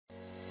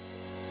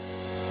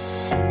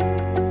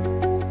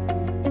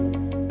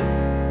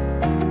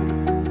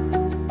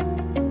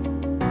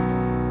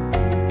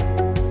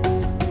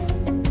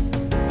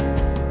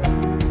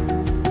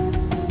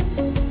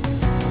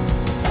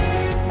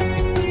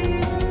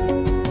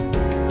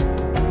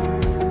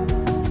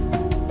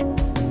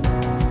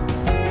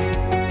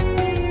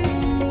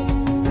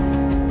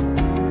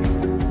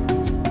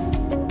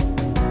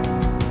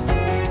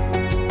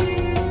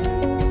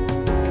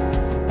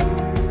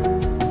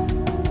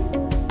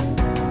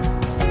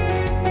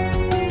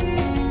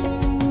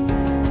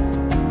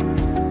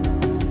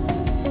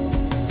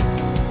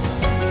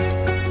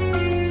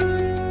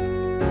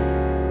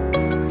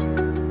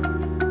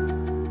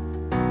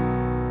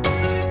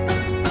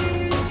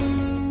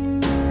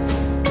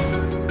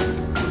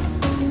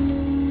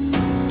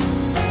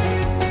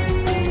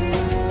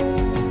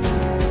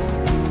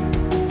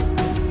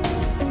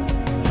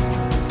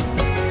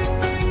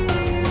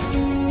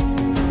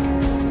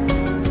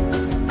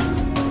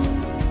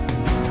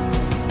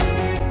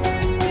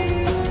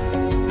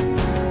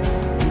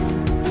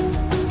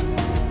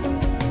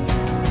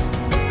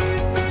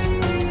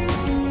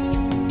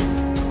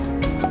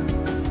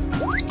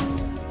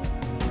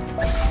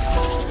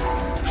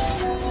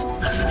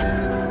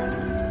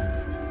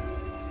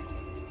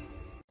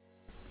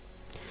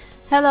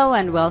Hello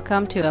and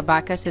welcome to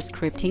Abaqus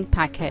scripting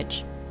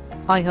package.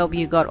 I hope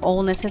you got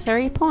all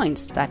necessary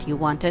points that you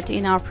wanted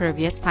in our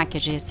previous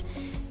packages.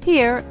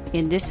 Here,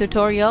 in this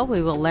tutorial,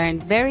 we will learn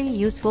very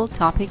useful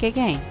topic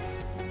again.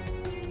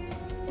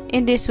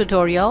 In this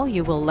tutorial,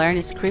 you will learn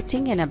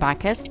scripting in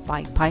Abaqus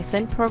by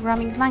Python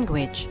programming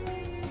language.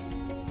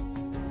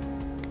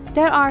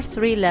 There are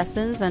 3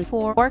 lessons and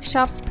 4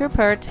 workshops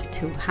prepared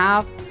to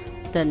have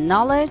the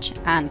knowledge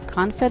and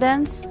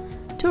confidence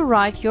to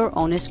write your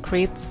own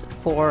scripts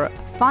for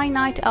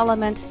finite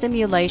element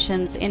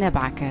simulations in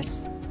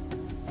Abaqus.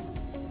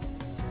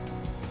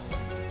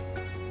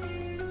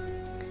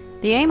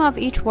 The aim of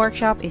each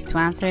workshop is to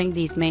answering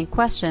these main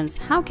questions.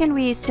 How can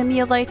we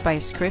simulate by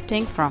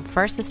scripting from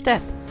first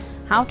step?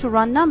 How to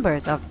run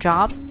numbers of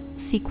jobs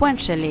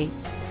sequentially?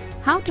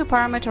 How to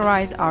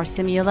parameterize our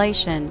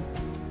simulation?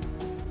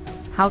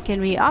 How can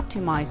we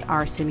optimize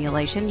our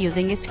simulation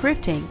using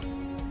scripting?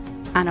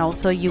 And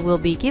also you will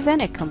be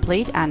given a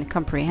complete and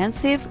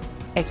comprehensive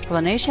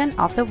explanation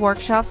of the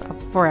workshops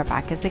for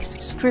Abaqus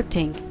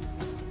scripting.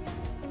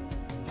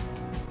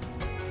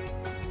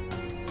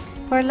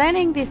 For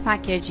learning this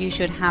package, you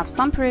should have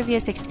some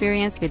previous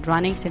experience with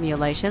running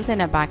simulations in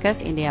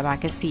Abaqus in the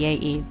Abaqus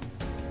CAE.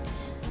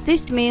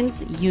 This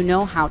means you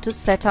know how to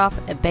set up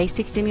a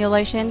basic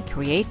simulation,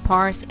 create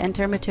parts,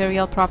 enter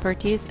material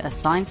properties,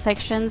 assign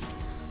sections,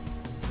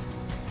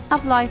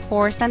 apply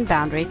force and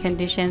boundary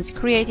conditions,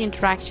 create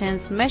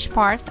interactions, mesh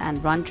parts,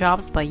 and run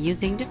jobs by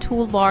using the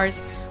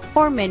toolbars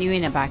or menu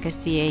in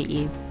Abaqus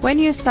CAE. When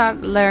you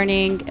start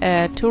learning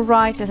to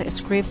write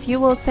scripts, you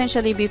will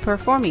essentially be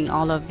performing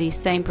all of these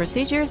same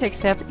procedures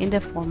except in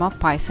the form of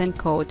Python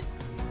code.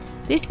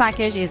 This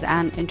package is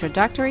an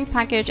introductory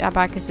package,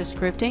 Abaqus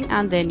scripting,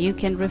 and then you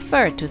can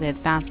refer to the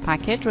advanced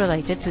package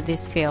related to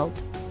this field.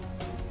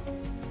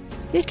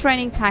 This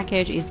training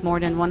package is more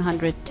than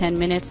 110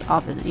 minutes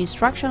of an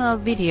instructional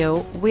video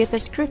with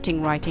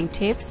scripting writing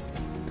tips,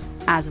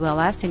 as well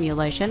as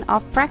simulation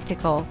of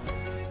practical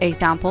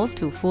examples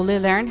to fully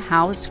learn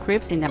how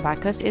scripts in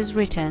Abaqus is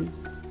written.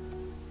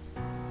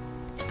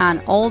 And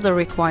all the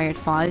required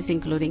files,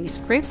 including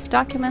scripts,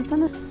 documents,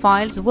 and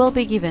files, will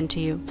be given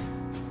to you.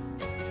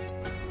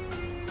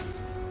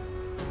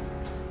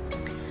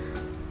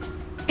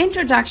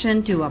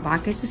 Introduction to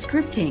Abaqus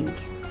scripting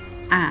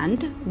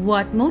and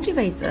what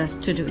motivates us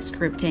to do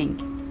scripting.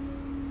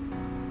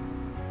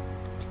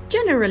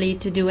 Generally,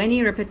 to do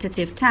any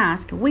repetitive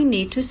task, we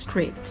need to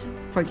script.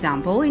 For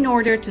example, in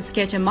order to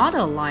sketch a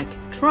model like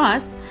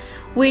truss,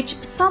 which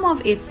some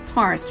of its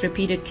parts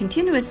repeated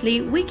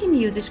continuously, we can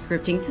use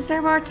scripting to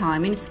save our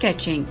time in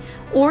sketching.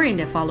 Or in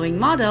the following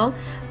model,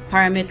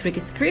 parametric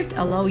script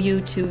allow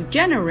you to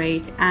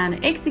generate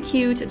and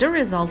execute the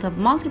result of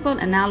multiple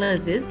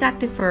analyses that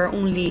differ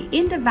only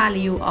in the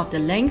value of the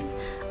length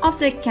of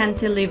the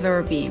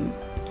cantilever beam.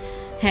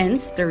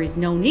 Hence, there is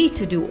no need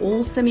to do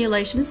all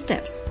simulation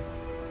steps.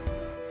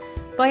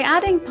 By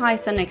adding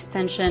Python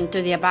extension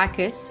to the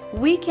Abaqus,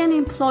 we can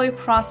employ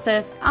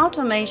process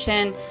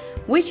automation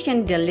which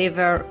can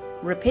deliver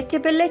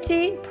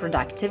repeatability,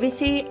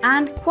 productivity,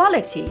 and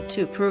quality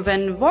to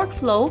proven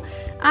workflow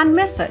and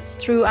methods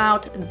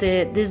throughout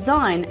the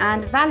design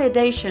and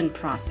validation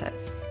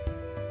process.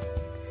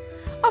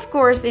 Of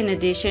course, in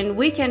addition,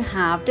 we can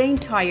have the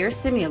entire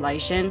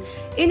simulation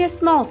in a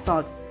small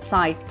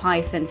size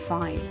Python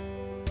file.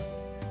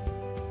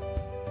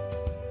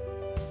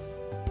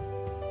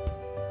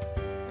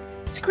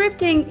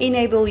 Scripting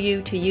enables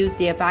you to use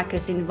the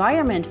Abaqus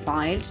environment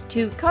file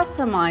to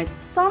customize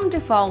some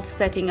default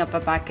setting of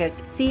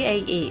Abaqus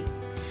CAE.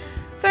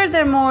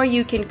 Furthermore,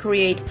 you can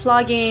create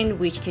plugin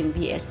which can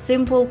be a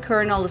simple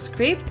kernel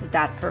script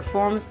that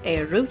performs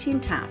a routine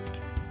task.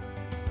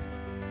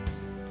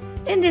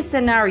 In this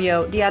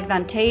scenario, the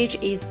advantage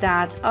is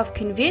that of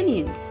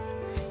convenience.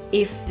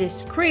 If the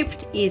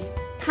script is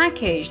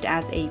packaged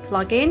as a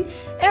plugin,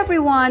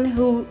 everyone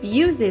who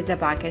uses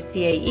Abaqus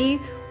CAE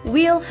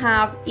will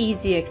have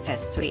easy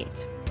access to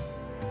it.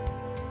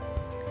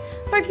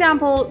 For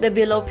example, the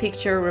below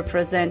picture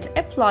represents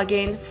a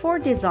plugin for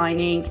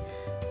designing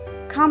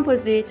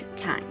composite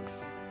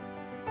tanks.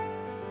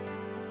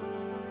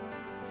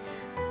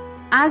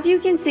 As you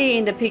can see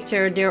in the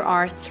picture, there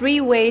are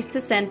 3 ways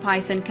to send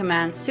Python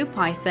commands to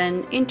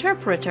Python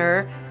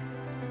interpreter,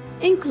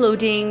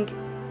 including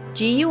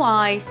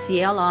GUI,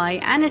 CLI,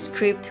 and a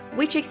script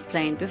which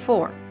explained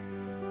before.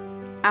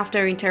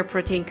 After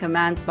interpreting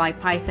commands by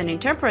Python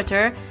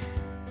interpreter,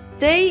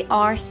 they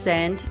are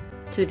sent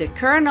to the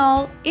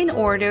kernel in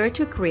order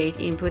to create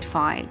input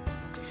file.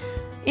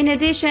 In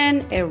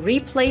addition, a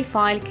replay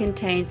file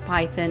contains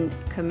Python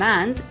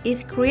commands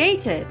is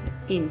created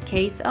in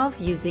case of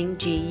using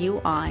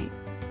GUI.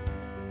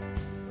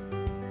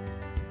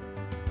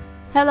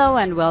 Hello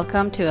and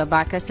welcome to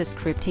Abaqus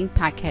scripting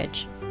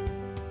package.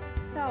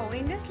 So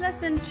in this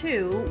lesson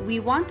 2,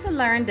 we want to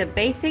learn the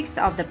basics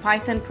of the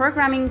Python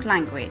programming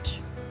language.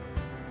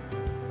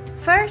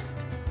 First,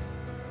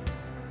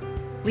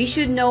 we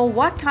should know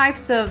what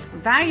types of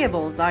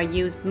variables are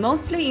used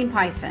mostly in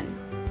Python.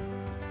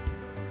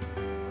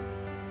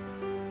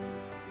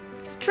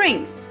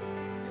 Strings.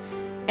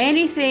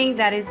 Anything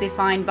that is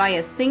defined by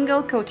a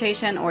single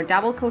quotation or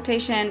double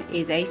quotation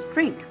is a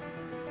string.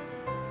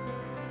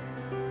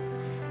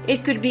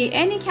 It could be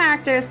any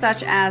character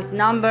such as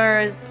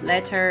numbers,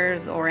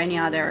 letters, or any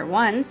other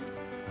ones.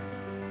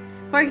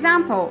 For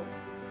example,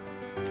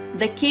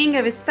 the King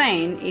of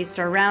Spain is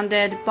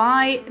surrounded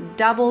by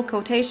double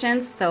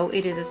quotations, so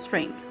it is a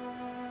string.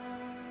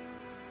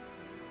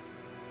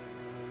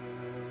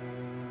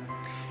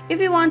 If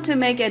we want to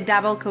make a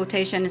double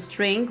quotation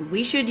string,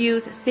 we should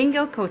use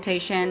single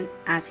quotation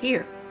as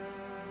here.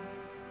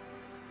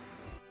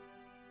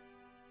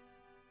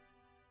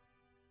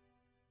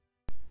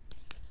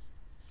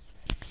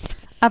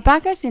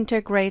 Abaqus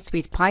integrates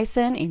with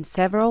Python in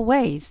several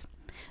ways.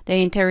 The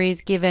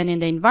entries given in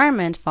the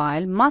environment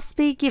file must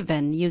be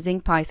given using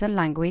Python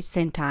language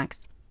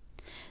syntax.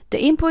 The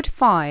input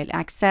file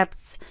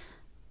accepts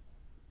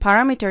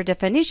parameter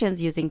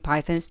definitions using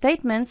Python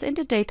statements in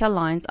the data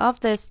lines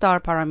of the star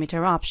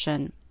parameter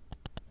option.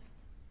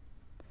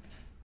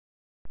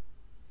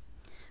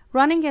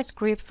 Running a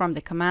script from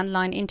the command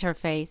line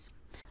interface.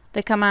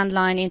 The command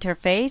line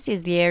interface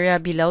is the area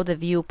below the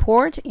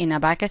viewport in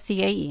Abaqus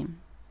CAE.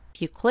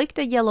 If you click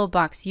the yellow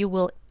box, you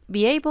will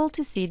be able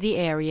to see the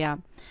area.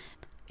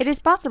 It is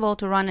possible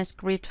to run a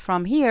script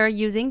from here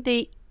using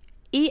the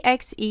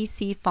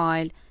exec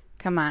file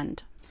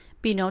command.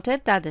 Be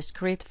noted that the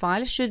script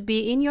file should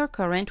be in your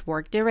current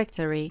work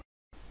directory.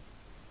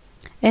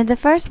 In the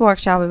first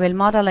workshop, we will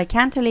model a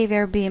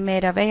cantilever beam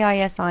made of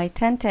AISI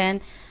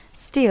 1010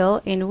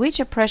 steel in which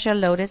a pressure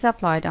load is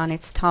applied on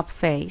its top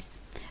face.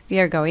 We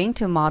are going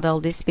to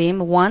model this beam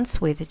once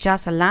with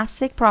just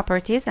elastic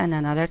properties and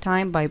another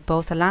time by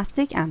both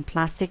elastic and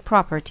plastic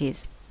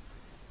properties.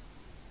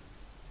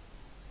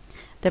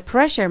 The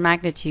pressure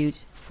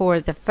magnitude for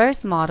the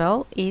first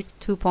model is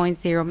 2.0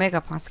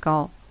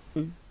 megapascal.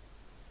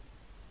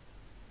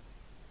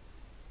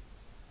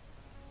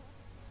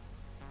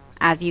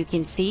 As you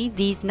can see,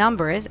 these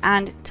numbers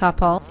and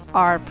tuples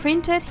are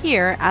printed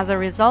here as a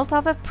result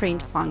of a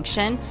print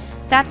function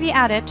that we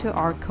added to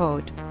our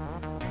code.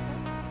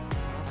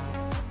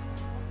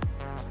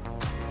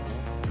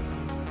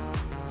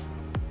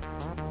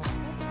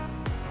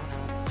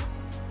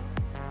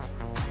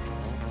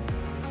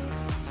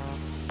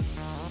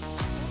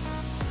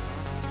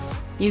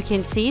 You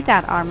can see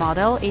that our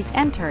model is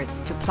entered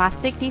to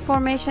plastic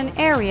deformation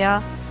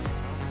area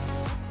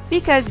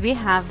because we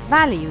have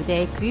valued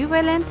the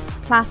equivalent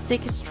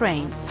plastic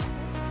strain.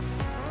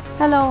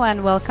 Hello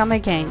and welcome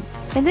again.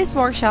 In this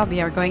workshop, we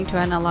are going to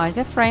analyze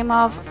a frame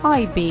of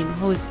I-beam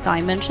whose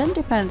dimension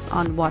depends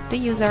on what the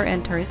user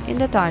enters in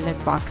the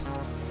dialog box.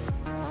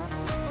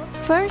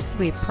 First,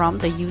 we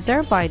prompt the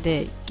user by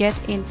the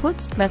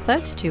getInputs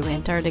method to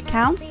enter the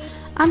counts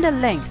and the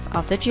length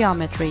of the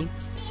geometry.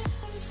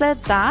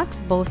 Set that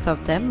both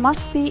of them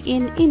must be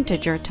in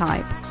integer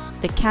type.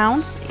 The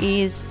counts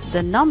is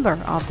the number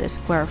of the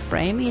square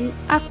frame in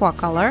aqua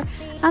color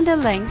and the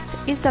length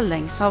is the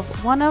length of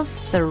one of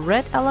the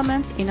red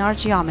elements in our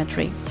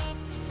geometry.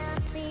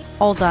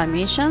 All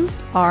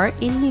dimensions are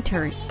in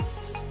meters.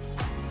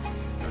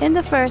 In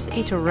the first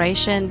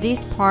iteration,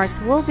 these parts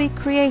will be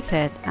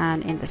created,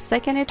 and in the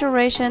second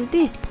iteration,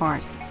 these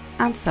parts,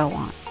 and so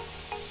on.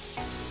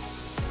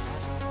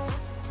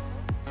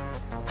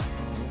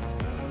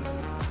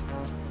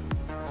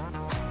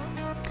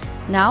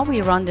 Now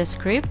we run the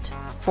script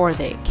for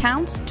the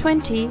counts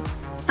 20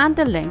 and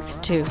the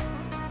length 2.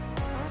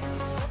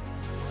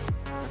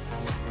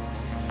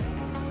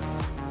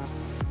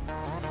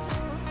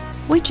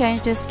 We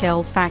change the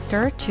scale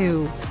factor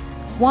to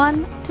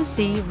 1 to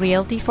see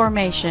real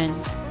deformation.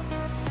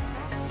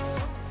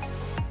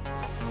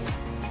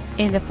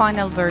 In the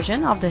final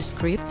version of the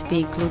script,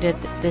 we included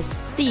the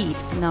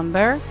seed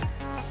number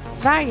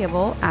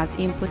variable as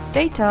input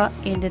data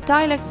in the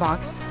dialog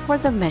box for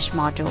the mesh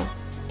module.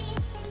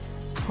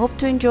 Hope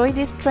to enjoy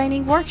this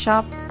training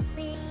workshop.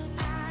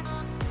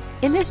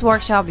 In this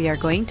workshop, we are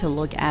going to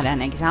look at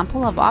an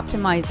example of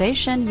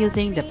optimization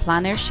using the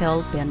planar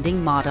shell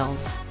bending model.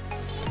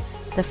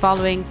 The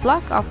following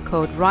block of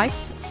code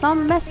writes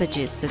some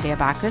messages to the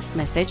Abaqus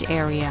message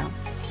area.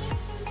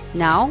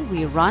 Now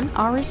we run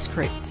our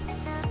script.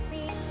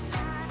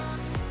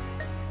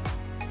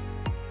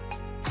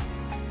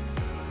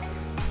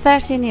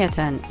 "30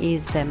 Newton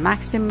is the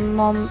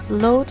maximum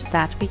load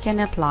that we can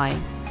apply.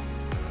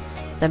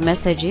 The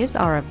messages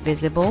are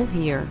visible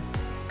here.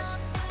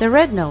 The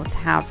red nodes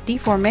have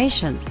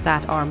deformations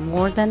that are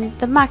more than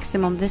the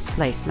maximum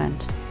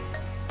displacement.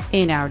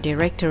 In our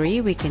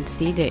directory, we can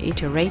see the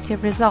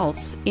iterative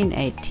results in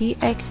a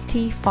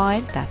txt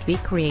file that we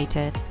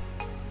created.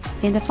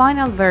 In the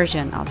final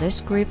version of the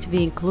script,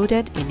 we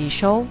included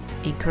initial,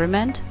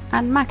 increment,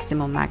 and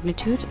maximum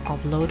magnitude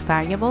of load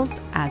variables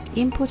as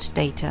input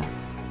data.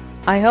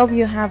 I hope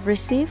you have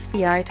received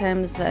the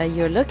items that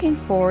you're looking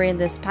for in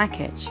this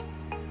package.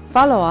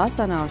 Follow us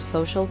on our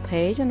social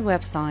page and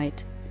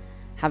website.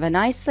 Have a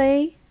nice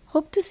day.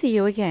 Hope to see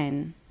you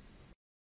again.